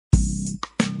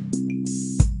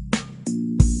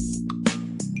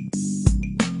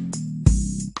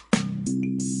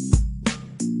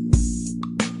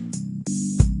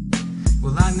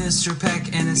Mr.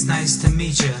 Peck and it's nice to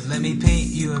meet ya. Let me paint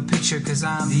you a picture cause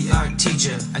I'm the art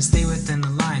teacher. I stay within the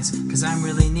lines cause I'm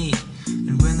really neat.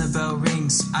 And when the bell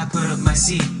rings, I put up my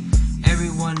seat.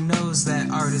 Everyone knows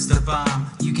that art is the bomb.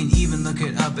 You can even look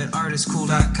it up at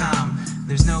artistcool.com.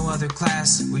 There's no other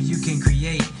class where you can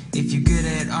create. If you're good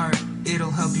at art,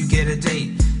 it'll help you get a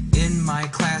date. In my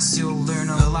class you'll learn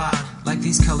a lot. Like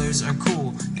these colors are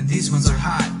cool and these ones are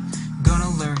hot.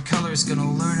 Gonna learn colors,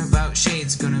 gonna learn about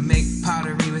shades. Gonna make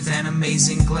pottery with an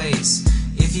amazing glaze.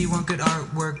 If you want good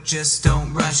artwork, just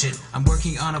don't rush it. I'm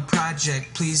working on a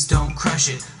project, please don't crush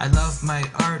it. I love my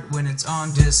art when it's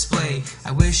on display.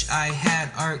 I wish I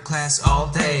had art class all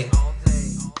day.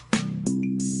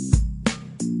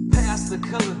 Pass the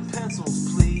colored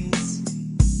pencils,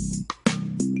 please.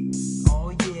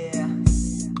 Oh yeah.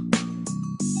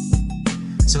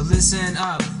 So listen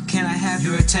up, can I have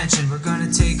your attention? We're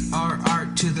gonna take our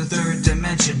art to the third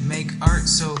dimension. Make art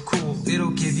so cool,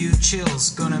 it'll give you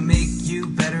chills. Gonna make you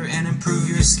better and improve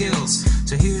your skills.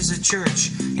 So here's a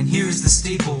church, and here's the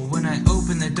steeple. When I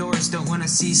open the doors, don't wanna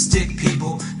see stick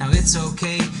people. Now it's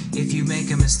okay if you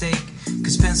make a mistake,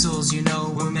 cause pencils, you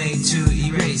know, were made to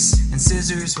erase. And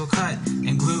scissors will cut,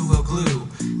 and glue will glue.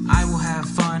 I will have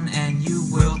fun, and you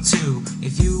will too.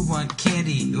 If you want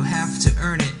candy, you'll have to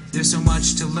earn it. There's so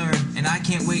much to learn, and I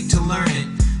can't wait to learn it.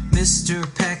 Mr.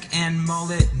 Peck and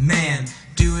Mullet Man,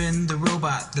 doing the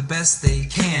robot the best they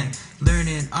can.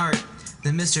 Learning art the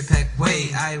Mr. Peck way.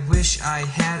 I wish I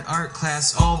had art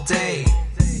class all day.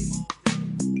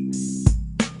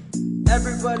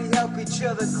 Everybody help each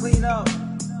other clean up.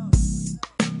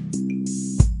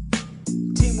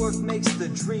 Teamwork makes the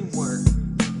dream work.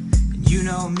 You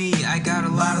know me, I got a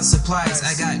lot of supplies.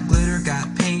 I got glitter,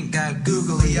 got paint, got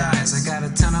googly eyes. I got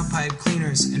a ton of pipe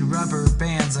cleaners and rubber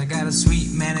bands. I got a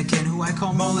sweet mannequin who I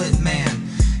call Mullet Man.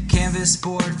 Canvas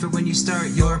board for when you start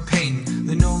your painting.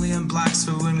 Linoleum blocks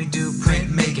for when we do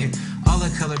printmaking. All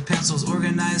the colored pencils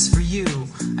organized for you.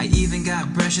 I even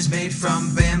got brushes made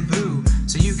from bamboo.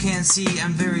 So you can see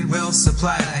I'm very well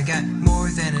supplied. I got more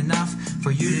than enough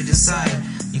for you to decide.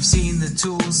 You've seen the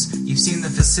tools, you've seen the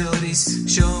facilities.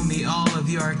 Show me all of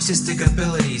your artistic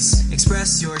abilities.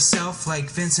 Express yourself like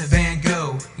Vincent van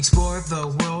Gogh. Explore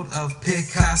the world of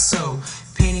Picasso.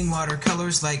 Painting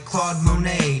watercolors like Claude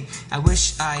Monet. I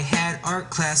wish I had art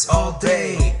class all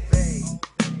day.